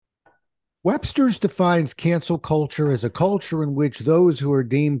Webster's defines cancel culture as a culture in which those who are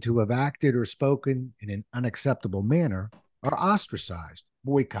deemed to have acted or spoken in an unacceptable manner are ostracized,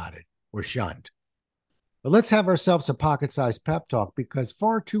 boycotted, or shunned. But let's have ourselves a pocket sized pep talk because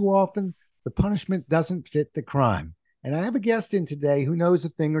far too often the punishment doesn't fit the crime. And I have a guest in today who knows a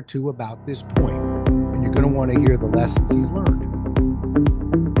thing or two about this point, and you're going to want to hear the lessons he's learned.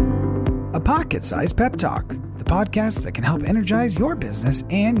 A Pocket Size Pep Talk, the podcast that can help energize your business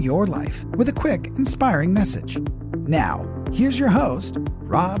and your life with a quick, inspiring message. Now, here's your host,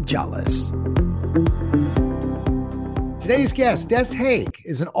 Rob Jolles. Today's guest, Des Haig,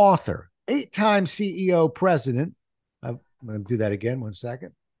 is an author, eight-time CEO president. I'm going to do that again, 1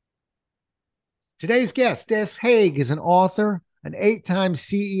 second. Today's guest, Des Haig, is an author, an eight-time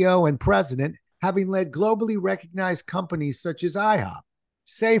CEO and president, having led globally recognized companies such as IHOP,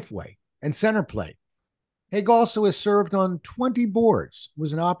 Safeway, and Centerplate. Haig also has served on 20 boards,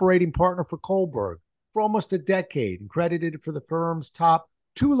 was an operating partner for Kohlberg for almost a decade, and credited for the firm's top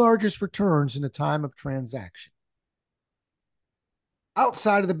two largest returns in a time of transaction.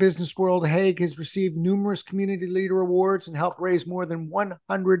 Outside of the business world, Haig has received numerous community leader awards and helped raise more than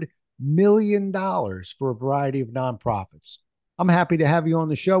 $100 million for a variety of nonprofits. I'm happy to have you on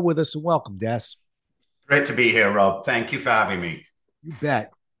the show with us, and welcome, Des. Great to be here, Rob. Thank you for having me. You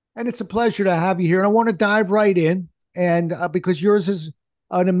bet. And it's a pleasure to have you here. And I want to dive right in, and because yours is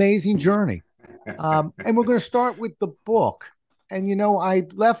an amazing journey. And we're going to start with the book. And, you know, I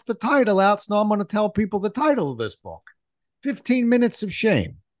left the title out, so now I'm going to tell people the title of this book, 15 Minutes of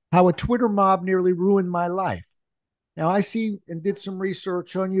Shame, How a Twitter Mob Nearly Ruined My Life. Now, I see and did some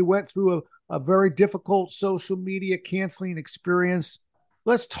research on you, went through a very difficult social media canceling experience.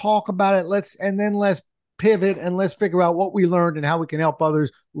 Let's talk about it. Let's pivot and let's figure out what we learned and how we can help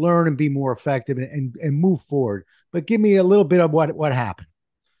others learn and be more effective and move forward. But give me a little bit of what happened.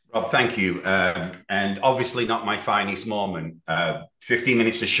 Rob, thank you. And obviously not my finest moment. 15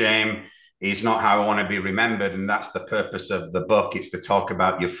 Minutes of Shame is not how I want to be remembered. And that's the purpose of the book. It's to talk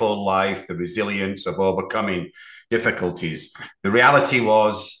about your full life, the resilience of overcoming difficulties. The reality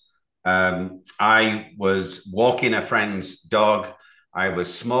was I was walking a friend's dog. I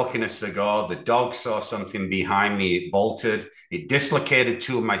was smoking a cigar. The dog saw something behind me. It bolted. It dislocated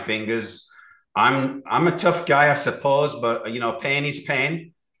two of my fingers. I'm a tough guy, I suppose, but, you know, pain is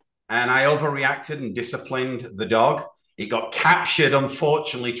pain. And I overreacted and disciplined the dog. It got captured,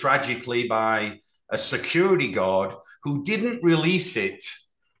 unfortunately, tragically, by a security guard who didn't release it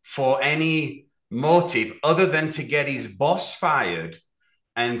for any motive other than to get his boss fired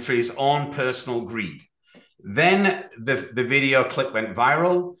and for his own personal greed. Then the video clip went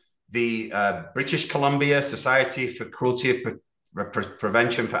viral. The British Columbia Society for Cruelty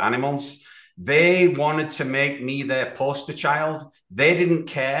Prevention for Animals, they wanted to make me their poster child. They didn't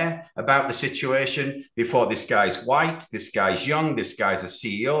care about the situation. They thought, this guy's white, this guy's young, this guy's a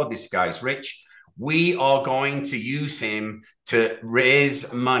CEO, this guy's rich. We are going to use him to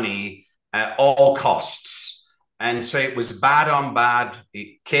raise money at all costs. And so it was bad on bad.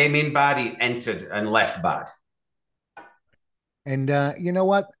 It came in bad, it entered and left bad. And you know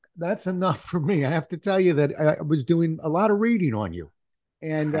what? That's enough for me. I have to tell you that I was doing a lot of reading on you.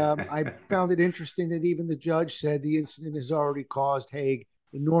 And I found it interesting that even the judge said the incident has already caused Haig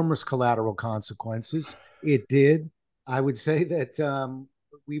enormous collateral consequences. It did. I would say that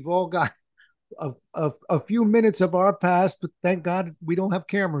we've all got a few minutes of our past, but thank God we don't have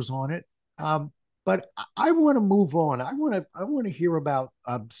cameras on it. But I want to move on. I want to hear about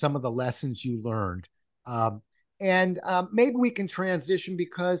some of the lessons you learned, and maybe we can transition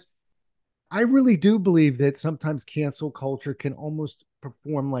because I really do believe that sometimes cancel culture can almost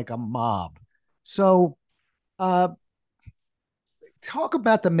perform like a mob. So, talk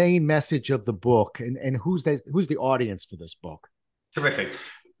about the main message of the book and who's the audience for this book. Terrific.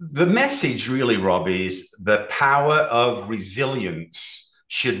 The message really, Rob, is the power of resilience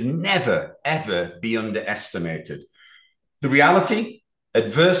should never, ever be underestimated. The reality,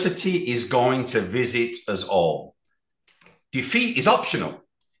 adversity is going to visit us all. Defeat is optional.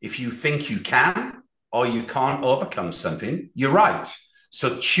 If you think you can or you can't overcome something, you're right.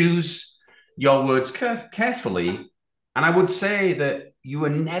 So choose your words carefully. And I would say that you are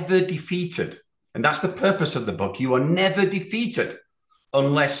never defeated. And that's the purpose of the book. You are never defeated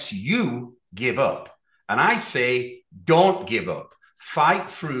unless you give up. And I say, don't give up. Fight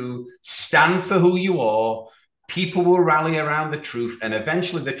through, stand for who you are. People will rally around the truth, and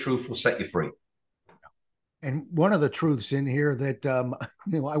eventually the truth will set you free. And one of the truths in here that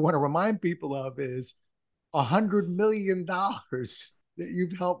I want to remind people of is $100 million that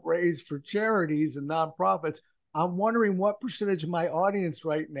you've helped raise for charities and nonprofits. I'm wondering what percentage of my audience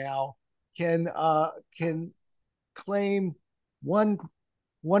right now can claim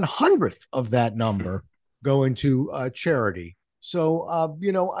 1/100th of that number going to charity. So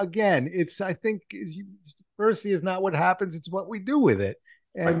again, I think diversity is not what happens; it's what we do with it.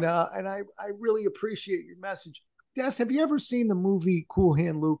 And I really appreciate your message. Des, have you ever seen the movie Cool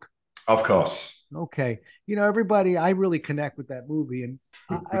Hand Luke? Of course. Okay. Everybody, I really connect with that movie, and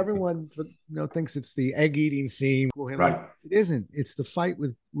everyone, thinks it's the egg eating scene. Right. It isn't. It's the fight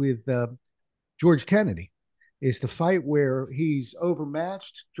with George Kennedy. It's the fight where he's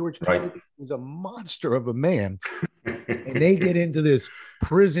overmatched. George Kennedy was a monster of a man, and they get into this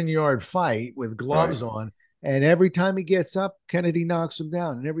prison yard fight with gloves on. And every time he gets up, Kennedy knocks him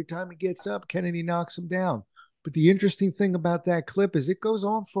down. And every time he gets up, Kennedy knocks him down. But the interesting thing about that clip is it goes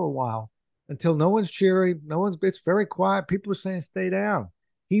on for a while until no one's cheering. It's very quiet. People are saying, stay down.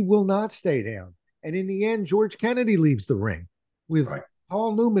 He will not stay down. And in the end, George Kennedy leaves the ring with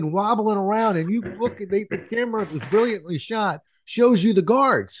Paul Newman wobbling around. And you look at the camera, was brilliantly shot, shows you the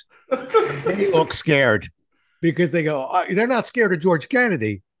guards. They look scared because they go, they're not scared of George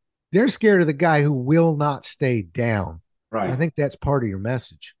Kennedy. They're scared of the guy who will not stay down. Right. I think that's part of your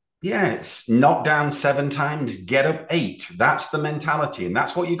message. Yes, knock down 7 times, get up 8. That's the mentality, and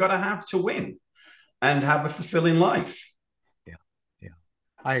that's what you got to have to win and have a fulfilling life. Yeah,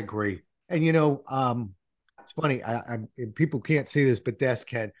 I agree. And it's funny. People can't see this, but Des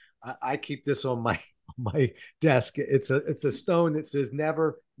can. I keep this on my desk. It's a stone that says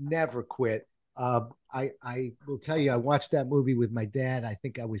never quit. I will tell you, I watched that movie with my dad. I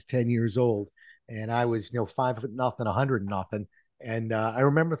think I was 10 years old, and I was 5'0", 100 And I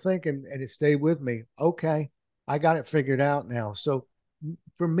remember thinking, and it stayed with me. Okay, I got it figured out now. So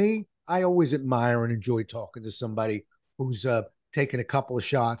for me, I always admire and enjoy talking to somebody who's taken a couple of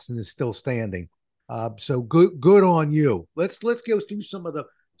shots and is still standing. So good on you. Let's go through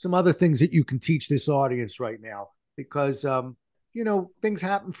some other things that you can teach this audience right now, because things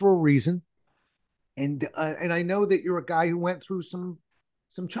happen for a reason. And I know that you're a guy who went through some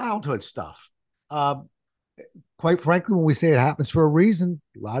childhood stuff. Quite frankly, when we say it happens for a reason,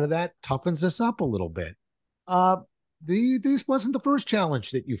 a lot of that toughens us up a little bit. This wasn't the first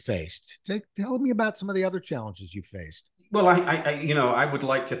challenge that you faced. Tell me about some of the other challenges you faced. Well, I would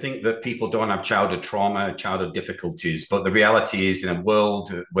like to think that people don't have childhood trauma, childhood difficulties, but the reality is, in a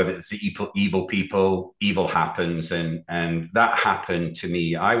world where it's evil people, evil happens, and that happened to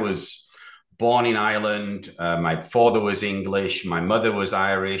me. I was born in Ireland. My father was English. My mother was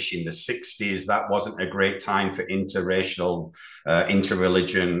Irish in the 60s. That wasn't a great time for interracial,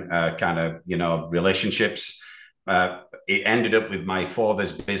 interreligion kind of, relationships. It ended up with my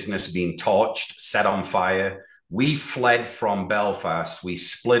father's business being torched, set on fire. We fled from Belfast. We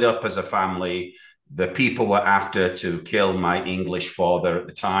split up as a family. The people were after to kill my English father at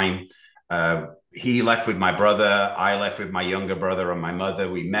the time. He left with my brother. I left with my younger brother and my mother.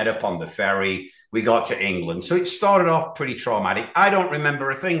 We met up on the ferry. We got to England. So it started off pretty traumatic. I don't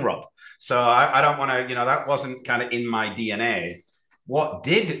remember a thing, Rob. So I don't want to, that wasn't kind of in my DNA. What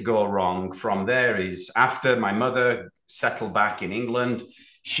did go wrong from there is after my mother settled back in England,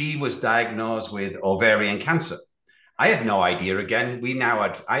 she was diagnosed with ovarian cancer. I had no idea again.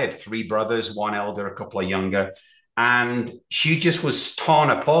 I had 3 brothers, 1 elder, a couple of younger, and she just was torn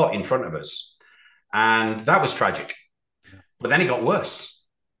apart in front of us. And that was tragic. But then it got worse.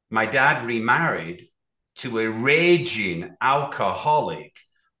 My dad remarried to a raging alcoholic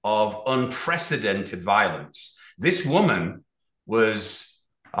of unprecedented violence. This woman was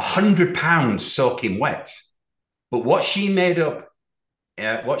 100 pounds soaking wet. But what she made up,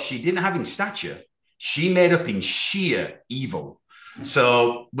 what she didn't have in stature, she made up in sheer evil.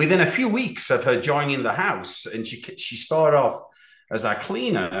 So within a few weeks of her joining the house, and she started off as a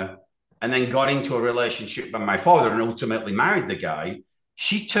cleaner, and then got into a relationship with my father and ultimately married the guy,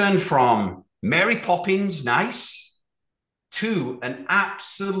 she turned from Mary Poppins, nice, to an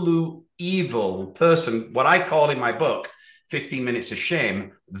absolute evil person, what I call in my book, 15 Minutes of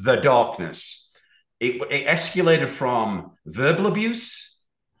Shame, the darkness. It escalated from verbal abuse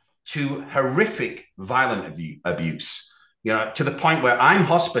to horrific violent abuse, to the point where I'm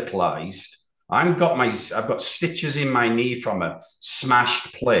hospitalized. I've got stitches in my knee from a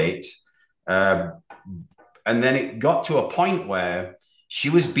smashed plate. And then it got to a point where she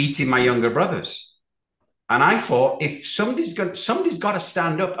was beating my younger brothers. And I thought, if somebody's got to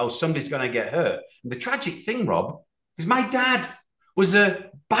stand up or somebody's going to get hurt. And the tragic thing, Rob, is my dad was a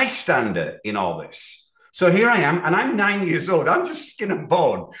bystander in all this. So here I am, and I'm 9 years old. I'm just skin and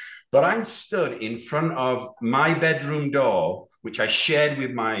bone. But I'm stood in front of my bedroom door, which I shared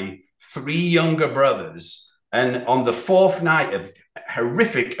with my 3 younger brothers. And on the fourth night of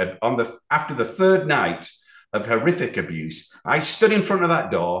after the third night of horrific abuse, I stood in front of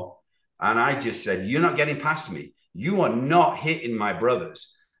that door and I just said, "You're not getting past me. You are not hitting my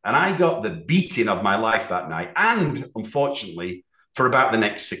brothers." And I got the beating of my life that night, and unfortunately, for about the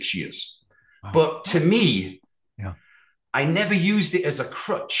next 6 years. Wow. But to me, I never used it as a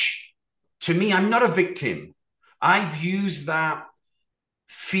crutch. To me, I'm not a victim. I've used that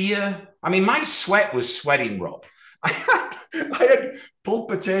fear. I mean, my sweat was sweating, Rob. I had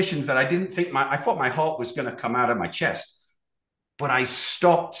palpitations that I thought my heart was going to come out of my chest. But I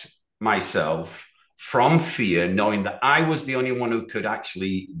stopped myself from fear, knowing that I was the only one who could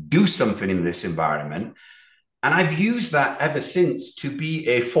actually do something in this environment. And I've used that ever since to be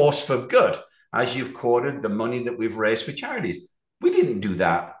a force for good. As you've quoted, the money that we've raised for charities. We didn't do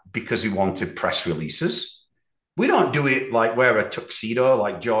that because we wanted press releases. We don't do it like wear a tuxedo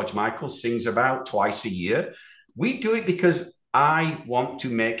like George Michael sings about twice a year. We do it because I want to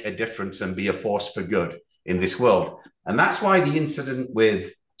make a difference and be a force for good in this world. And that's why the incident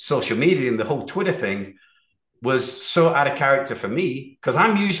with social media and the whole Twitter thing was so out of character for me, because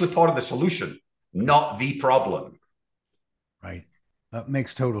I'm usually part of the solution, not the problem. Right. That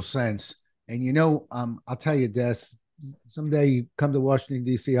makes total sense. And, I'll tell you, Des, someday you come to Washington,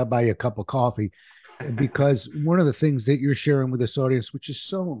 D.C., I'll buy you a cup of coffee, because one of the things that you're sharing with this audience, which is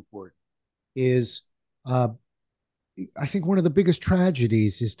so important, is I think one of the biggest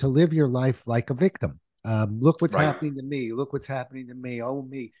tragedies is to live your life like a victim. Look what's happening to me. Look what's happening to me. Oh,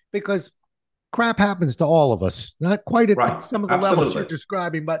 me. Because crap happens to all of us. Not quite at some of the levels you're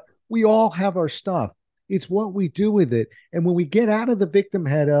describing, but we all have our stuff. It's what we do with it. And when we get out of the victim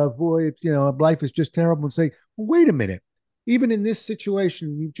head of, boy, life is just terrible, and say, well, wait a minute. Even in this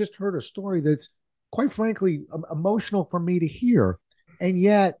situation, you've just heard a story that's quite frankly emotional for me to hear. And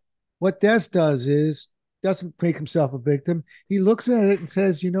yet what Des does is doesn't make himself a victim. He looks at it and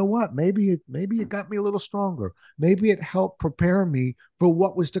says, you know what? Maybe it got me a little stronger. Maybe it helped prepare me for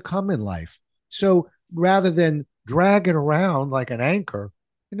what was to come in life. So rather than drag it around like an anchor,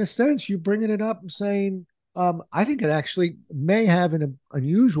 in a sense, you're bringing it up and saying, I think it actually may have, in an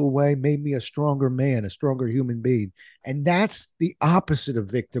unusual way, made me a stronger man, a stronger human being. And that's the opposite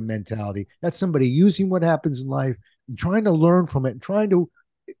of victim mentality. That's somebody using what happens in life and trying to learn from it and trying to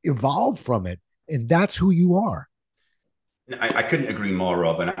evolve from it. And that's who you are. I couldn't agree more,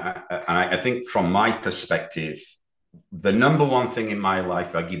 Rob. And I think from my perspective, the number one thing in my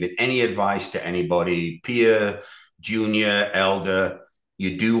life, I give it any advice to anybody, peer, junior, elder,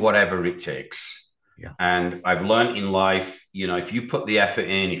 you do whatever it takes. Yeah. And I've learned in life, if you put the effort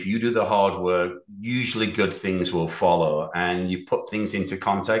in, if you do the hard work, usually good things will follow, and you put things into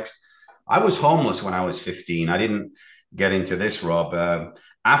context. I was homeless when I was 15. I didn't get into this, Rob.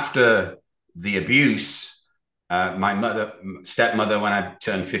 After the abuse, my stepmother, when I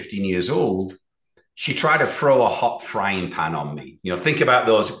turned 15 years old, she tried to throw a hot frying pan on me. Think about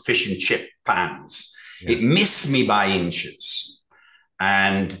those fish and chip pans. Yeah. It missed me by inches.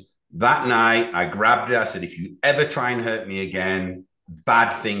 And that night, I grabbed her. I said, if you ever try and hurt me again, bad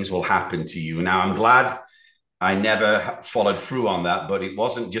things will happen to you. Now, I'm glad I never followed through on that, but it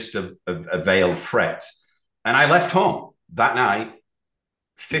wasn't just a veiled threat. And I left home that night,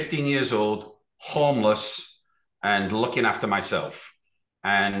 15 years old, homeless, and looking after myself.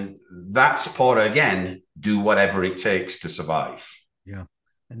 And that's part of, again, do whatever it takes to survive. Yeah.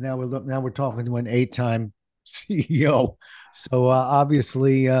 And now we're talking to an 8-time CEO. So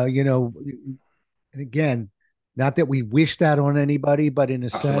obviously, and again, not that we wish that on anybody, but in a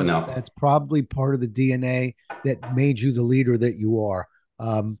sense, that's probably part of the DNA that made you the leader that you are.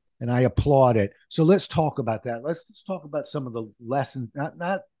 And I applaud it. So let's talk about that. Let's talk about some of the lessons, not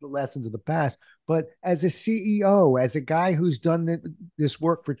the lessons of the past, but as a CEO, as a guy who's done this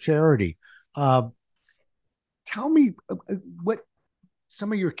work for charity, tell me what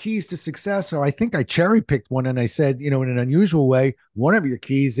some of your keys to success are. I think I cherry picked one and I said, in an unusual way, one of your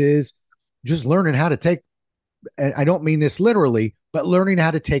keys is just learning how to take, and I don't mean this literally, but learning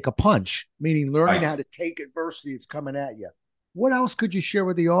how to take a punch, meaning learning how to take adversity that's coming at you. What else could you share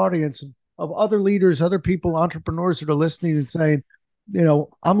with the audience of other leaders, other people, entrepreneurs that are listening and saying,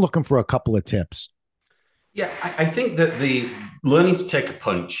 I'm looking for a couple of tips? Yeah, I think that the learning to take a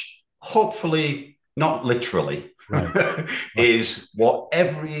punch, hopefully not literally, right. is what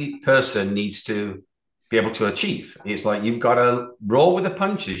every person needs to be able to achieve. It's like you've got to roll with the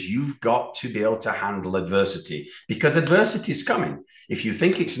punches. You've got to be able to handle adversity, because adversity is coming. If you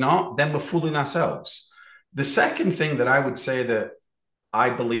think it's not, then we're fooling ourselves. The second thing that I would say that I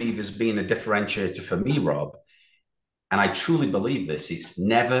believe has been a differentiator for me, Rob, and I truly believe this, it's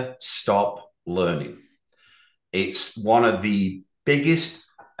never stop learning. It's one of the biggest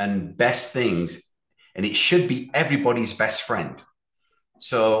and best things, and it should be everybody's best friend.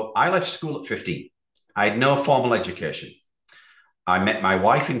 So I left school at 15. I had no formal education. I met my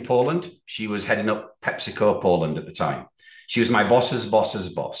wife in Poland. She was heading up PepsiCo Poland at the time. She was my boss's boss's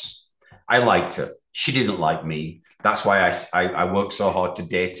boss. I liked her. She didn't like me. That's why I worked so hard to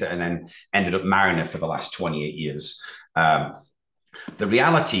date her and then ended up marrying her for the last 28 years. The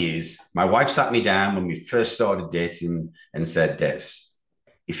reality is, my wife sat me down when we first started dating and said, Des,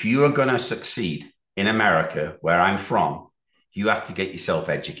 if you are going to succeed in America, where I'm from, you have to get yourself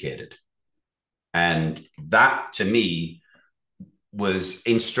educated. And that, to me, was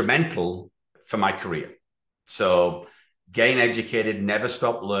instrumental for my career. So getting educated, never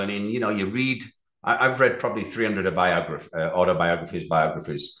stop learning. You know, you read, I've read probably 300 autobiographies,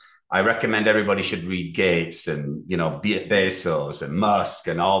 biographies. I recommend everybody should read Gates and, you know, Bezos and Musk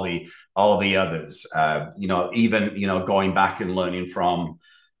and all the others. You know, even, you know, going back and learning from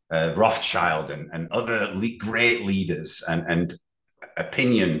Rothschild and other great leaders and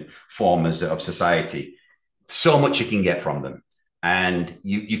opinion formers of society. So much you can get from them. And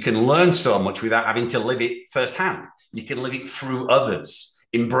you can learn so much without having to live it firsthand. You can live it through others.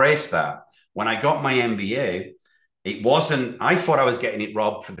 Embrace that. When I got my MBA, it wasn't, I thought I was getting it,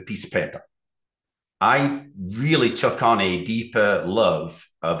 Rob, for the piece of paper. I really took on a deeper love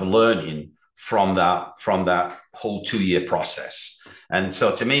of learning from that whole 2-year process. And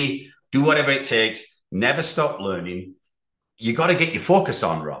so to me, do whatever it takes, never stop learning. You got to get your focus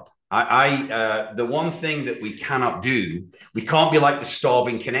on, Rob. The one thing that we cannot do, we can't be like the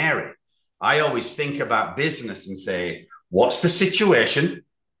starving canary. I always think about business and say, what's the situation?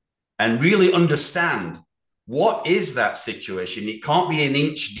 And really understand, what is that situation? It can't be an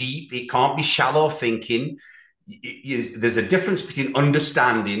inch deep. It can't be shallow thinking. There's a difference between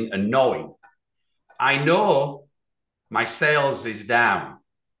understanding and knowing. I know my sales is down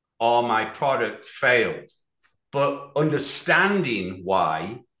or my product failed, but understanding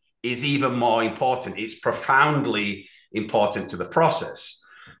why is even more important. It's profoundly important to the process.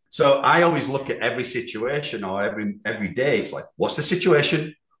 So I always look at every situation or every day. It's like, what's the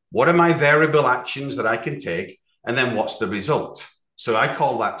situation? What are my variable actions that I can take? And then what's the result? So I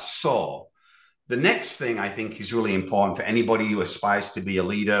call that SOAR. The next thing I think is really important for anybody who aspires to be a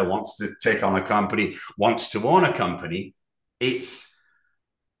leader, wants to take on a company, wants to own a company, it's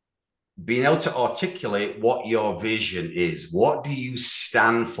being able to articulate what your vision is. What do you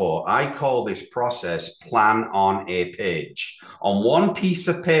stand for? I call this process plan on a page. On one piece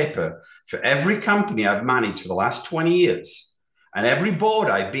of paper, for every company I've managed for the last 20 years, and every board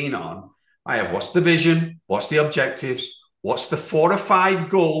I've been on, I have what's the vision, what's the objectives, what's the 4 or 5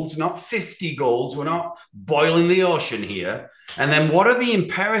 goals, not 50 goals. We're not boiling the ocean here. And then what are the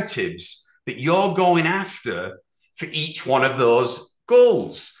imperatives that you're going after for each one of those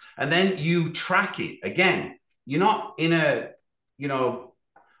goals? And then you track it. Again, you're not in a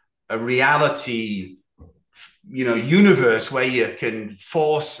reality, universe where you can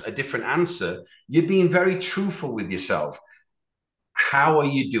force a different answer. You're being very truthful with yourself. How are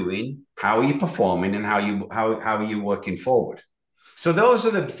you doing? How are you performing? And how are you working forward? So those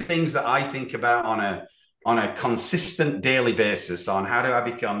are the things that I think about on a consistent daily basis on how do I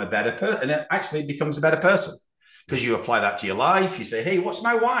become a better person? And it actually becomes a better person. Because you apply that to your life. You say, hey, what's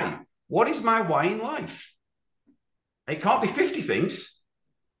my why? What is my why in life? It can't be 50 things.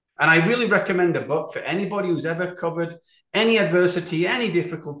 And I really recommend a book for anybody who's ever covered any adversity, any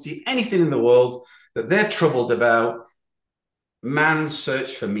difficulty, anything in the world that they're troubled about. Man's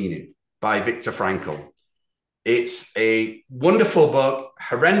Search for Meaning by Viktor Frankl. It's a wonderful book,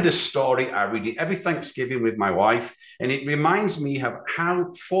 horrendous story. I read it every Thanksgiving with my wife. And it reminds me of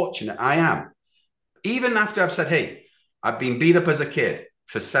how fortunate I am. Even after I've said, hey, I've been beat up as a kid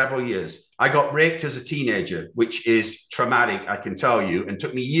for several years. I got raped as a teenager, which is traumatic, I can tell you, and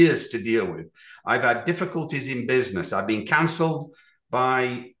took me years to deal with. I've had difficulties in business. I've been canceled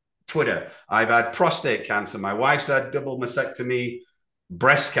by Twitter. I've had prostate cancer. My wife's had double mastectomy,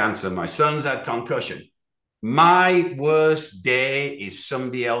 breast cancer. My son's had concussion. My worst day is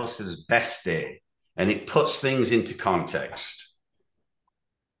somebody else's best day, and it puts things into context.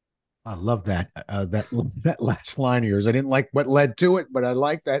 I love that that last line of yours. I didn't like what led to it, but I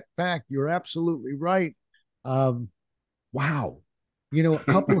like that fact. You're absolutely right. Wow.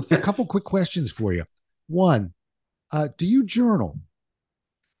 A couple quick questions for you. One, do you journal?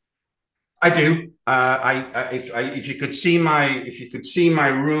 I do. If you could see my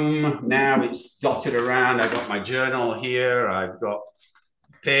room now, it's dotted around. I've got my journal here. I've got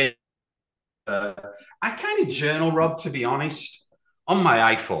page. I kind of journal, Rob, to be honest, on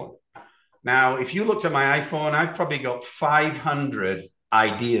my iPhone. Now, if you looked at my iPhone, I've probably got 500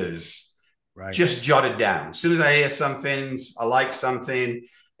 ideas just jotted down. As soon as I hear something, I like something,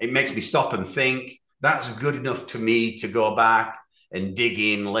 it makes me stop and think. That's good enough to me to go back and dig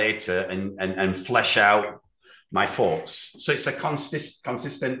in later and flesh out my thoughts. So it's a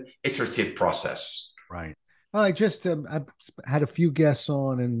consistent, iterative process. Right. Well, I've had a few guests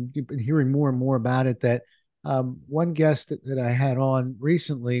on, and you've been hearing more and more about it. That one guest that I had on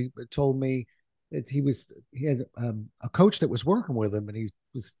recently told me that he had a coach that was working with him, and he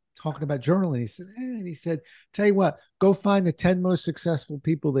was talking about journaling. He said, tell you what, go find the 10 most successful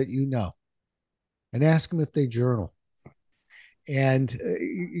people that you know and ask them if they journal. And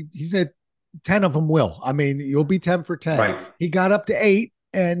he said 10 of them will. I mean, you'll be 10 for 10. Right. He got up to 8,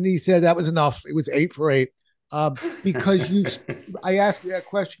 and he said that was enough. It was 8 for 8. Because I asked you that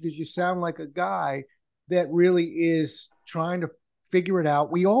question because you sound like a guy that really is trying to figure it out.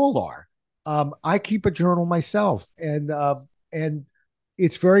 We all are. I keep a journal myself, and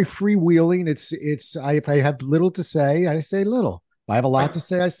it's very freewheeling. If I have little to say, I say little. If I have a lot to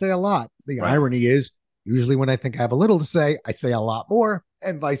say, I say a lot. The irony is, usually when I think I have a little to say, I say a lot more,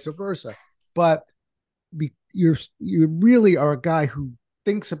 and vice versa. But you really are a guy who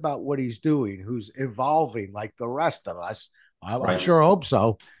thinks about what he's doing, who's evolving like the rest of us. I sure hope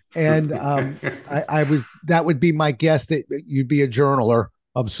so. And that would be my guess, that you'd be a journaler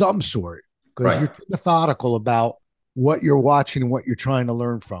of some sort, because you're too methodical about what you're watching and what you're trying to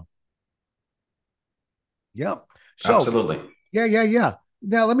learn from. Yeah. So, absolutely. Yeah.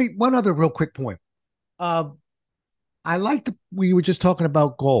 Now, one other real quick point. We were just talking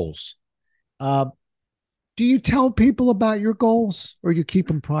about goals. Do you tell people about your goals, or you keep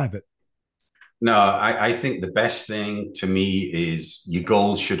them private? No, I think the best thing to me is your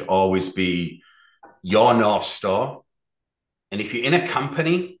goals should always be your North Star. And if you're in a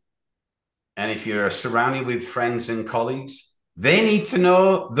company and if you're surrounded with friends and colleagues, they need to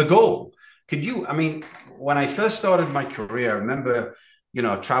know the goal. When I first started my career, I remember,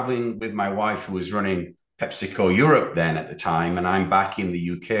 traveling with my wife, who was running PepsiCo Europe then at the time, and I'm back in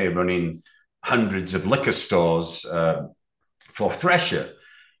the UK running hundreds of liquor stores for Thresher.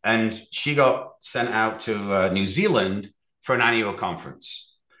 And she got sent out to New Zealand for an annual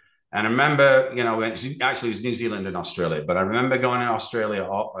conference. And I remember, actually it was New Zealand and Australia, but I remember going to Australia,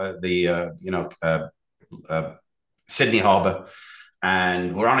 Sydney Harbour,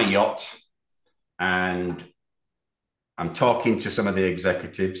 and we're on a yacht, and I'm talking to some of the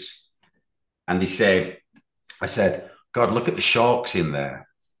executives, and I said, God, look at the sharks in there.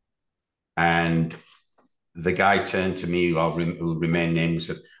 And the guy turned to me, who remained named, and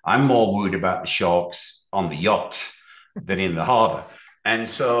said, I'm more worried about the sharks on the yacht than in the harbor. And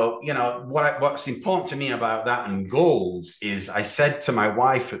so, what's important to me about that and goals is, I said to my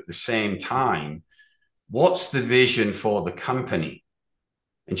wife at the same time, what's the vision for the company?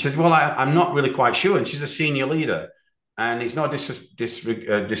 And she said, well, I'm not really quite sure. And she's a senior leader. And it's not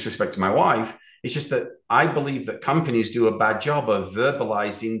disrespect to my wife. It's just that I believe that companies do a bad job of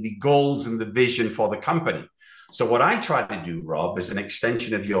verbalizing the goals and the vision for the company. So what I try to do, Rob, is an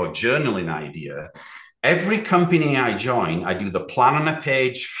extension of your journaling idea. Every company I join, I do the plan on a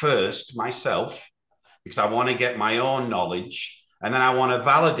page first myself, because I want to get my own knowledge. And then I want to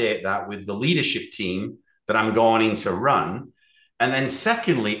validate that with the leadership team that I'm going in to run. And then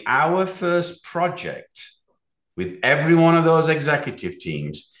secondly, our first project with every one of those executive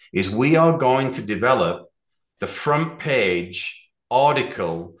teams is we are going to develop the front page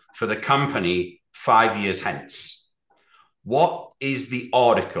article for the company 5 years hence. What is the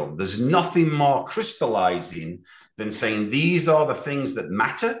article? There's nothing more crystallizing than saying these are the things that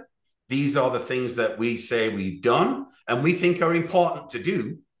matter. These are the things that we say we've done and we think are important to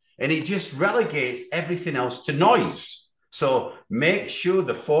do. And it just relegates everything else to noise. So make sure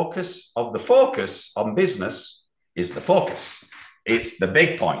the focus on business is the focus. It's the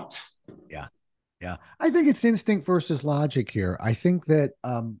big point. Yeah. I think it's instinct versus logic here. I think that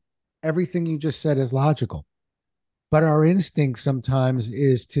everything you just said is logical, but our instinct sometimes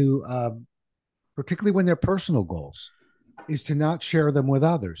is to, particularly when they're personal goals, is to not share them with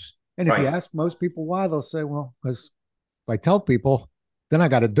others. And if you ask most people why, they'll say, well, because if I tell people, then I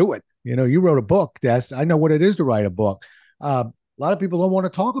got to do it. You wrote a book, Des. I know what it is to write a book. A lot of people don't want to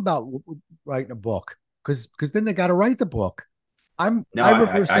talk about writing a book because then they got to write the book. I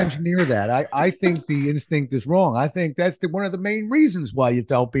reverse engineer that. I think the instinct is wrong. I think that's one of the main reasons why you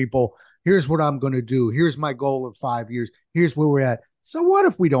tell people, here's what I'm going to do. Here's my goal of 5 years. Here's where we're at. So what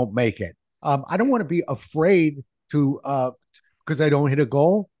if we don't make it? I don't want to be afraid to, because I don't hit a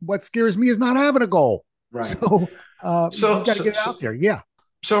goal. What scares me is not having a goal. Right. So you got to get it out there. Yeah.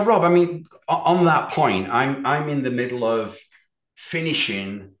 So, Rob, I mean, on that point, I'm in the middle of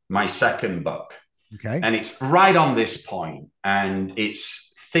finishing my second book, Okay. and it's right on this point, and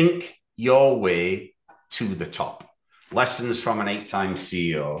it's Think Your Way to the Top: Lessons from an Eight-Time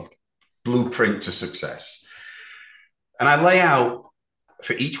CEO, Blueprint to Success. And I lay out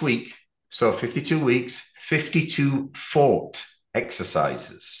for each week, so 52 weeks, 52 fort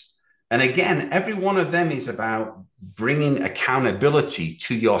exercises. And again, every one of them is about bringing accountability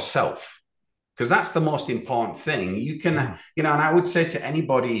to yourself, because that's the most important thing. You can, and I would say to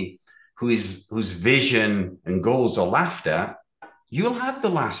anybody whose vision and goals are laughed at, you'll have the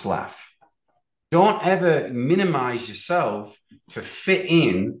last laugh. Don't ever minimize yourself to fit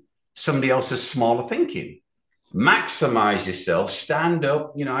in somebody else's smaller thinking. Maximize yourself, stand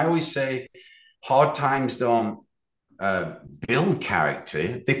up. I always say hard times don't build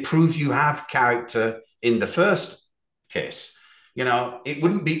character, they prove you have character in the first case.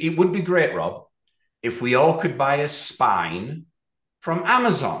 It would be great, Rob, if we all could buy a spine from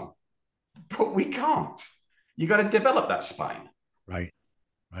Amazon, but we can't. You got to develop that spine. Right.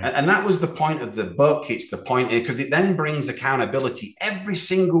 Right. And that was the point of the book. It's the point because it then brings accountability every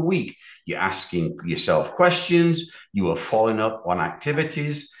single week. You're asking yourself questions, you are following up on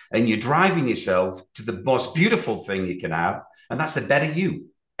activities, and you're driving yourself to the most beautiful thing you can have. And that's a better you.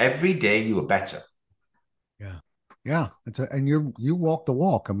 Every day you are better. Yeah. Yeah. And you walk the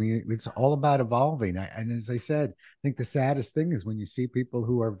walk. I mean, it's all about evolving. And as I said, I think the saddest thing is when you see people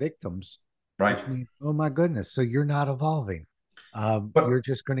who are victims, right? Which means, oh my goodness. So you're not evolving. But you're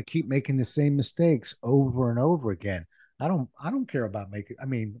just going to keep making the same mistakes over and over again. I don't care about making. I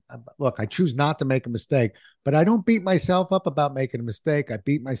mean, look, I choose not to make a mistake, but I don't beat myself up about making a mistake. I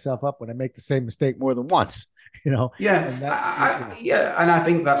beat myself up when I make the same mistake more than once. Yeah, and that, yeah, and I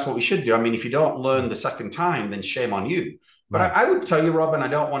think that's what we should do. I mean, if you don't learn the second time, then shame on you. But right. I would tell you, Robin, I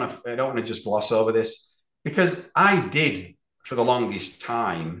don't want to just gloss over this, because I did for the longest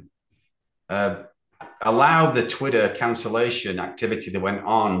time allow the Twitter cancellation activity that went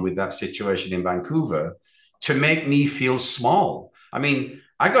on with that situation in Vancouver to make me feel small. I mean,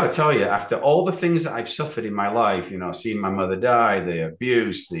 I got to tell you, after all the things that I've suffered in my life, seeing my mother die, the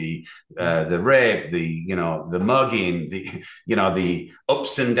abuse, the rape, the mugging, the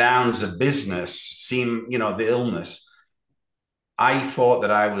ups and downs of business, the illness, I thought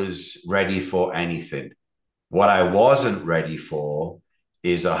that I was ready for anything. What I wasn't ready for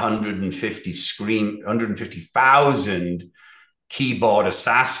is 150,000 keyboard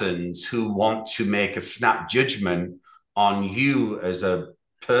assassins who want to make a snap judgment on you as a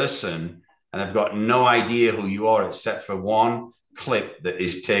person and have got no idea who you are except for one clip that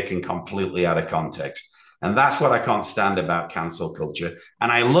is taken completely out of context. And that's what I can't stand about cancel culture.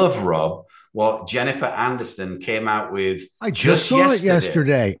 And I love, Rob, what Jennifer Anderson came out with. I just saw it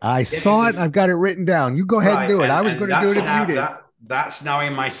yesterday. I saw it. I've got it written down. You go ahead and do it. I was going to do it if you did. That's now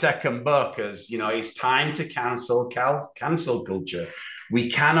in my second book, as it's time to cancel culture. We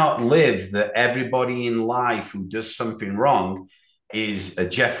cannot live that everybody in life who does something wrong is a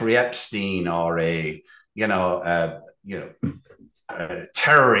Jeffrey Epstein or a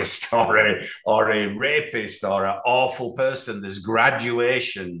terrorist or a rapist or an awful person. There's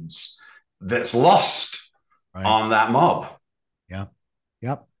graduations that's lost on that mob. Yeah.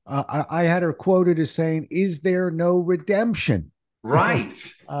 Yep. I had her quoted as saying, "Is there no redemption?" Right.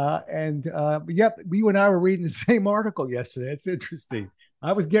 Yep, you and I were reading the same article yesterday. It's interesting.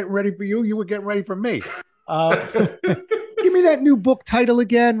 I was getting ready for you. You were getting ready for me. Give me that new book title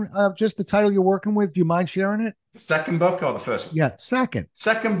again. Just the title you're working with. Do you mind sharing it? The second book or the first one? Yeah, second.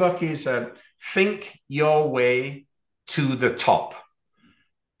 Second book is Think Your Way to the Top.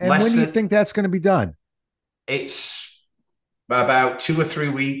 And when do you think that's going to be done? It's about 2 or 3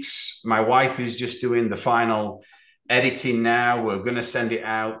 weeks. My wife is just doing the final editing now. We're going to send it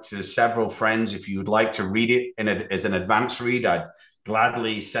out to several friends. If you would like to read it as an advanced read, I'd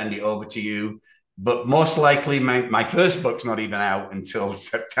gladly send it over to you. But most likely, my first book's not even out until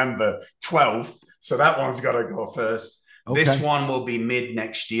September 12th. So that one's got to go first. Okay. This one will be mid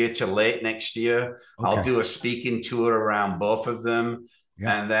next year to late next year. Okay. I'll do a speaking tour around both of them.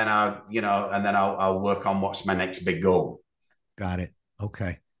 Yeah. And then I'll work on what's my next big goal. Got it.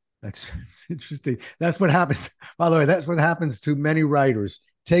 Okay. That's interesting. That's what happens. By the way, that's what happens to many writers.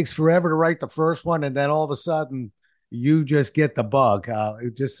 It takes forever to write the first one, and then all of a sudden, you just get the bug.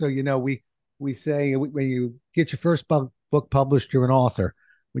 Just so you know, we say when you get your first book published, you're an author.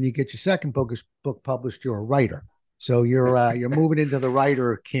 When you get your second book published, you're a writer. So you're moving into the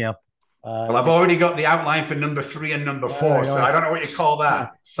writer camp Well, I've already got the outline for number 3 and number 4, so I don't know what you call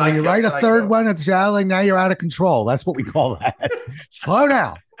that. When you write a third one, it's like now you're out of control. That's what we call that. Slow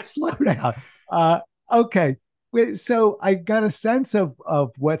down, slow down. Okay, so I got a sense of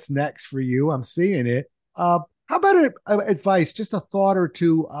what's next for you. I'm seeing it. How about advice? Just a thought or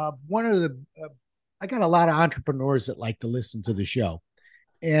two. One of the I got a lot of entrepreneurs that like to listen to the show,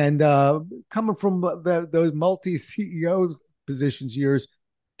 and coming from those multi CEOs positions yours,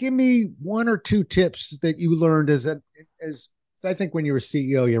 give me 1 or 2 tips that you learned as I think when you're a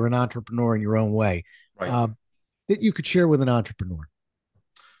CEO, you're an entrepreneur in your own way, right. That you could share with an entrepreneur.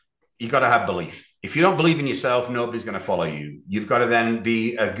 You got to have belief. If you don't believe in yourself, nobody's going to follow you. You've got to then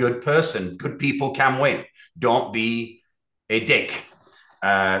be a good person. Good people can win. Don't be a dick.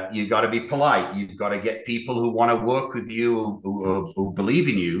 You've got to be polite. You've got to get people who want to work with you, who believe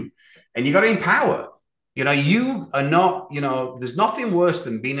in you, and you got to empower. You are not, there's nothing worse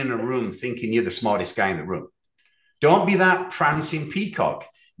than being in a room thinking you're the smartest guy in the room. Don't be that prancing peacock.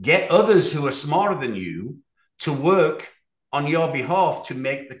 Get others who are smarter than you to work on your behalf to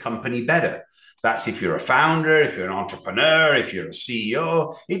make the company better. That's if you're a founder, if you're an entrepreneur, if you're a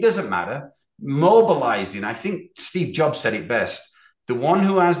CEO, it doesn't matter. Mobilizing, I think Steve Jobs said it best, the one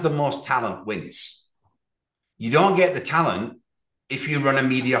who has the most talent wins. You don't get the talent if you run a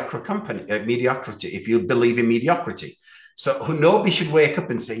mediocre company, mediocrity, if you believe in mediocrity. So nobody should wake up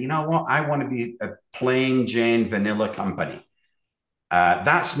and say, you know what, I want to be a plain Jane vanilla company.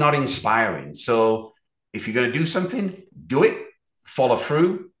 That's not inspiring. So if you're going to do something, do it, follow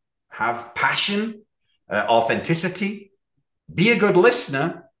through, have passion, authenticity, be a good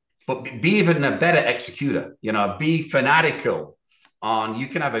listener, but be even a better executor. Be fanatical on, you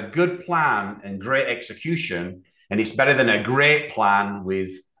can have a good plan and great execution, and it's better than a great plan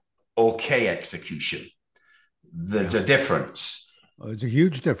with okay execution. There's a difference. Oh, there's a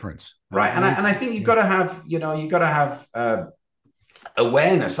huge difference. Right. And I think you've got to have,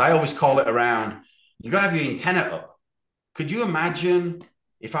 awareness. I always call it around, you got to have your antenna up. Could you imagine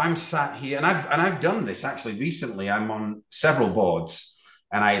if I'm sat here, and I've done this actually recently, I'm on several boards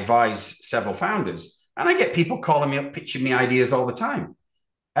and I advise several founders, and I get people calling me up, pitching me ideas all the time.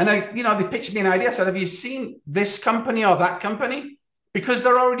 And they pitched me an idea. I said, have you seen this company or that company? Because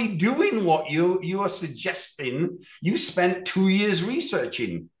they're already doing what you are suggesting. You spent 2 years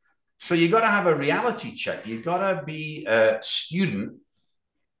researching. So you got to have a reality check. You got to be a student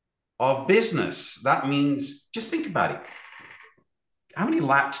of business. That means, just think about it. How many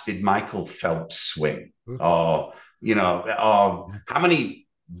laps did Michael Phelps swim? Or how many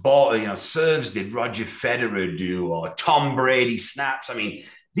serves did Roger Federer do? Or Tom Brady snaps? I mean,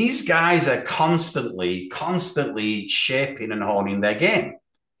 these guys are constantly shaping and honing their game.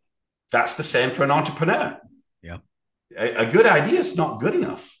 That's the same for an entrepreneur. Yeah. A good idea is not good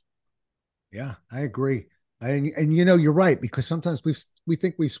enough. Yeah, I agree. And you're right, because sometimes we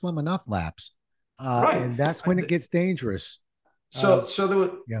think we've swum enough laps. Right. And that's when it gets dangerous. So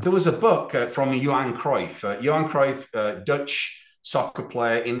there was a book from Johan Cruyff. Johan Cruyff, Dutch soccer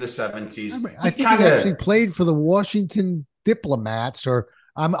player in the 70s. I think he actually played for the Washington Diplomats, or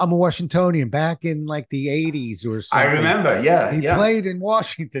I'm a Washingtonian, back in like the 80s or something. I remember, yeah. He played in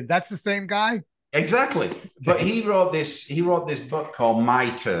Washington. That's the same guy? Exactly. But he wrote this book called My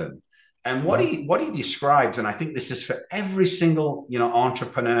Turn. And what he describes, and I think this is for every single,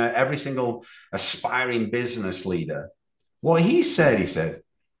 entrepreneur, every single aspiring business leader. What he said,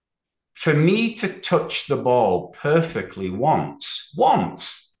 for me to touch the ball perfectly once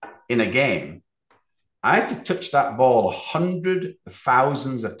in a game, I have to touch that ball 100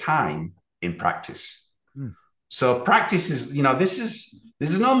 thousands of times in practice. So practice is,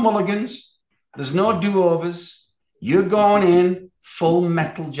 there's no mulligans, there's no do-overs. You're going in full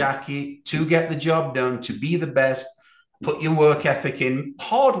metal jacket to get the job done, to be the best, put your work ethic in.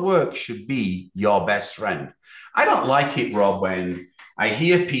 Hard work should be your best friend. I don't like it, Rob, when I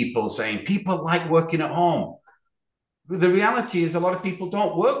hear people saying people like working at home. The reality is a lot of people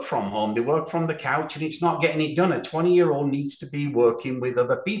don't work from home. They work from the couch and it's not getting it done. A 20-year-old needs to be working with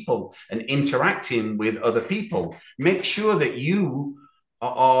other people and interacting with other people. Make sure that you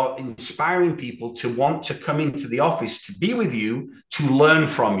are inspiring people to want to come into the office, to be with you, to learn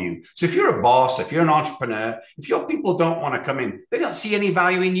from you. So if you're a boss, if you're an entrepreneur, if your people don't want to come in, they don't see any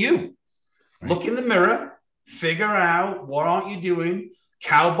value in you. Right. Look in the mirror, figure out what aren't you doing,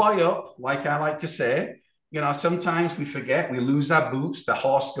 cowboy up, like I like to say. Sometimes we forget, we lose our boots, the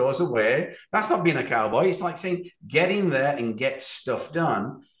horse goes away. That's not being a cowboy. It's like saying, get in there and get stuff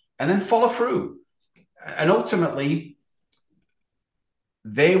done and then follow through. And ultimately,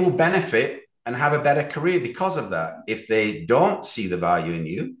 they will benefit and have a better career because of that. If they don't see the value in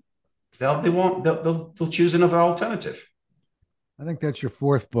you, they'll choose another alternative. I think that's your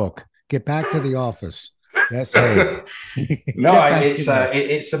fourth book. Get back to the office. Yes, hey. No, Get back to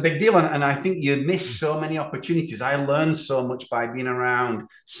the it's a big deal, and I think you miss so many opportunities. I learned so much by being around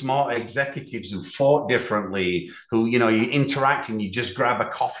smart executives who thought differently, who you interact and you just grab a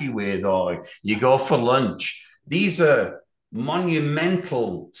coffee with, or you go for lunch. These are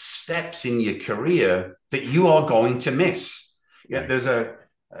monumental steps in your career that you are going to miss. Yeah, there's a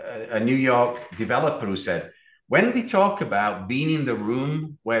New York developer who said when they talk about being in the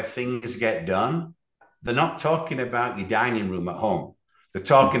room where things get done, they're not talking about your dining room at home. They're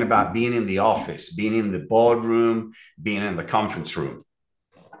talking about being in the office, being in the boardroom, being in the conference room.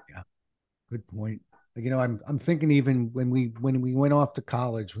 Yeah, good point. I'm thinking even when we went off to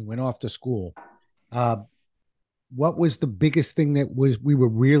college, we went off to school. Uh, what was the biggest thing that we were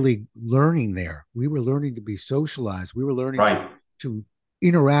really learning there? We were learning to be socialized. We were learning Right. to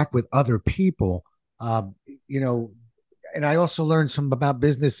interact with other people. Um, you know, and I also learned some about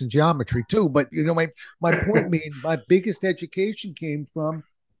business and geometry too. But my point being, my biggest education came from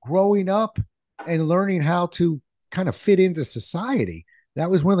growing up and learning how to kind of fit into society. That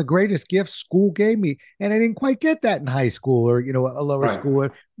was one of the greatest gifts school gave me, and I didn't quite get that in high school or a lower Right. school.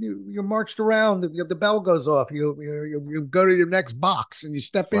 You marched around, the bell goes off, you go to your next box and you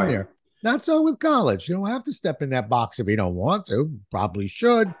step in Right. there. Not so with college. You don't have to step in that box if you don't want to. Probably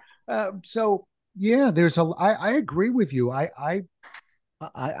should. So yeah, I agree with you.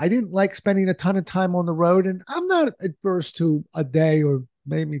 I didn't like spending a ton of time on the road, and I'm not adverse to a day or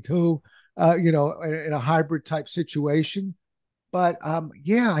maybe two, in a hybrid type situation. But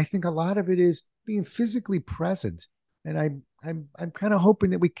yeah, I think a lot of it is being physically present, and I'm kind of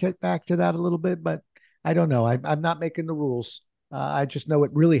hoping that we get back to that a little bit, but I don't know. I'm not making the rules. I just know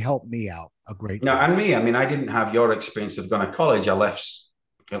it really helped me out a great No, deal. and me, I mean, I didn't have your experience of going to college. I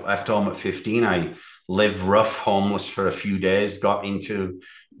left home at 15. I lived rough, homeless for a few days, got into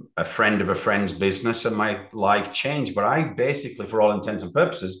a friend of a friend's business, and my life changed. But I basically, for all intents and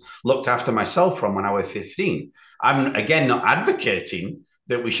purposes, looked after myself from when I was 15. I'm again not advocating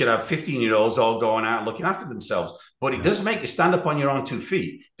that we should have 15-year-olds all going out looking after themselves, but it Yeah. does make you stand up on your own 2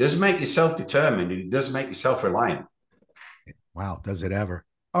 feet. It does make you self-determined. It does make you self-reliant. Wow, does it ever?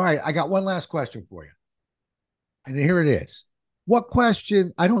 All right, I got one last question for you. And here it is. What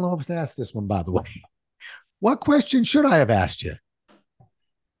question? I don't know if to ask this one, by the way. What question should I have asked you?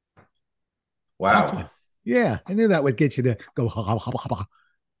 Tough Wow. one. Yeah, I knew that would get you to go. Ha, ha, ha, ha, ha.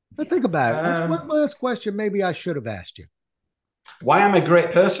 But think about it. What's one Um, last question maybe I should have asked you? why I'm a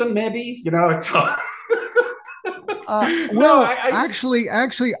great person, maybe, no, Well, actually,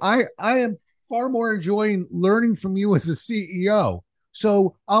 I am far more enjoying learning from you as a CEO.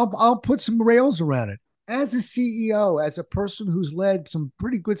 So I'll put some rails around it. As a CEO, as a person who's led some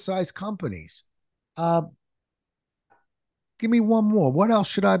pretty good sized companies, uh, give me one more. What else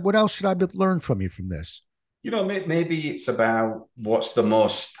should I learn from you from this? maybe it's about what's the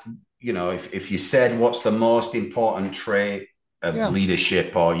most, if you said what's the most important trait of Yeah.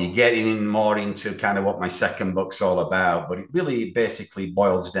 leadership, or you're getting in more into kind of what my second book's all about, but it really basically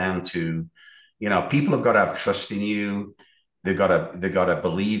boils down to, people have got to have trust in you. They've got to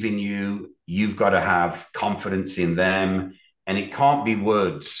believe in you. You've got to have confidence in them. And it can't be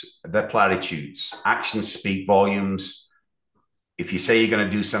words, they're platitudes. Actions speak volumes. If you say you're going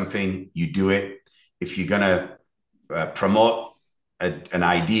to do something, you do it. If you're going to promote an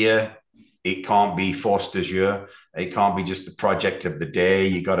idea, it can't be force de jour. It can't be just the project of the day.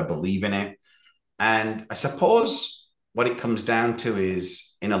 You got to believe in it. And I suppose what it comes down to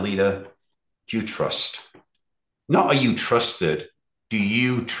is, in a leader, do you trust? Not are you trusted? Do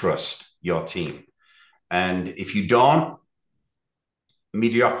you trust your team? And if you don't,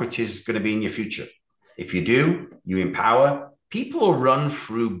 mediocrity is going to be in your future. If you do, you empower. People will run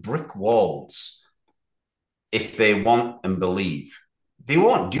through brick walls if they want and believe. They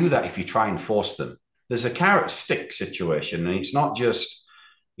won't do that if you try and force them. There's a carrot stick situation, and it's not just,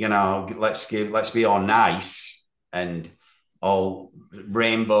 let's be all nice and all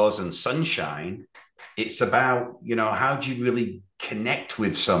rainbows and sunshine. It's about, how do you really connect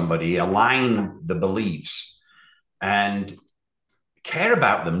with somebody, align the beliefs, and care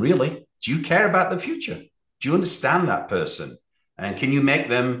about them, really? Do you care about the future? Do you understand that person? And can you make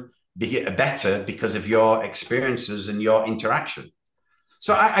them be better because of your experiences and your interaction?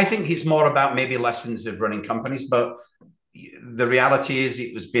 So I think it's more about maybe lessons of running companies, but the reality is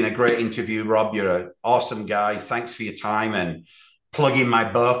it has been a great interview, Rob. You're an awesome guy. Thanks for your time and plugging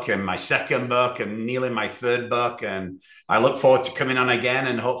my book and my second book and Neil in my third book. And I look forward to coming on again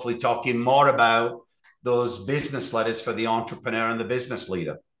and hopefully talking more about those business letters for the entrepreneur and the business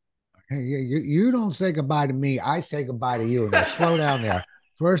leader. Hey, you don't say goodbye to me. I say goodbye to you. Now, slow down there.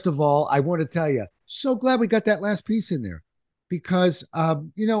 First of all, I want to tell you, so glad we got that last piece in there because,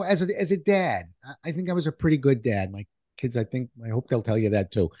 as a dad, I think I was a pretty good dad. My kids, I hope they'll tell you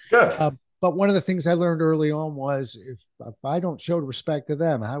that too. Good. But one of the things I learned early on was if I don't show respect to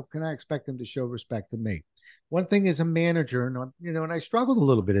them, how can I expect them to show respect to me? One thing as a manager, and I struggled a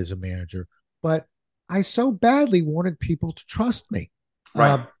little bit as a manager, but I so badly wanted people to trust me.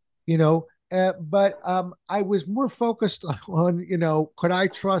 Right. But I was more focused on, could I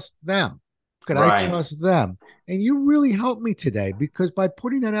trust them? Could I Right. trust them? And you really helped me today because by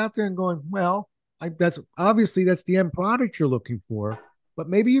putting that out there and going, well, that's obviously that's the end product you're looking for, but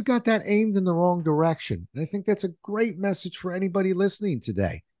maybe you got that aimed in the wrong direction. And I think that's a great message for anybody listening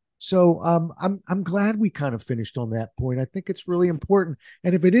today. So I'm glad we kind of finished on that point. I think it's really important.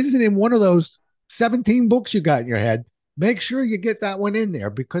 And if it isn't in one of those 17 books you got in your head, make sure you get that one in there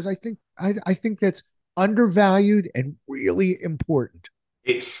because I think that's undervalued and really important.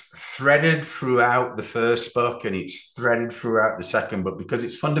 It's threaded throughout the first book and it's threaded throughout the second book because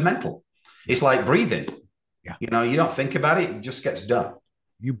it's fundamental. It's like breathing. Yeah. You don't think about it, it just gets done.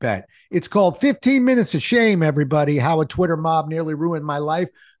 You bet. It's called 15 Minutes of Shame, everybody. How a Twitter Mob Nearly Ruined My Life.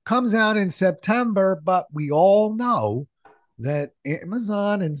 Comes out in September, but we all know that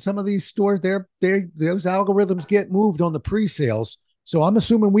Amazon and some of these stores, those algorithms get moved on the pre-sales. So I'm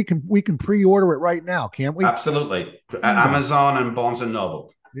assuming we can pre-order it right now, can't we? Absolutely. Amazon and Barnes and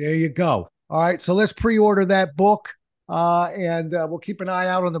Noble. There you go. All right, so let's pre-order that book, and we'll keep an eye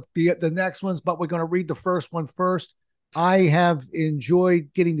out on the next ones. But we're going to read the first one first. I have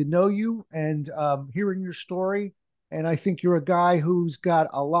enjoyed getting to know you and hearing your story, and I think you're a guy who's got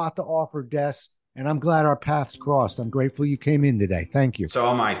a lot to offer, Des. And I'm glad our paths crossed. I'm grateful you came in today. Thank you. So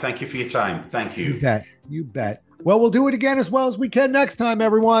am I. Thank you for your time. Thank you. You bet. You bet. Well, we'll do it again as well as we can next time,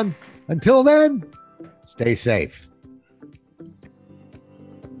 everyone. Until then, stay safe.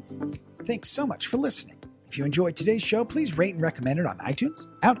 Thanks so much for listening. If you enjoyed today's show, please rate and recommend it on iTunes,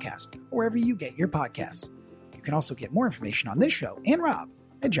 Outcast, or wherever you get your podcasts. You can also get more information on this show and Rob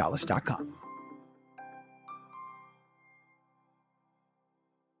at jollis.com.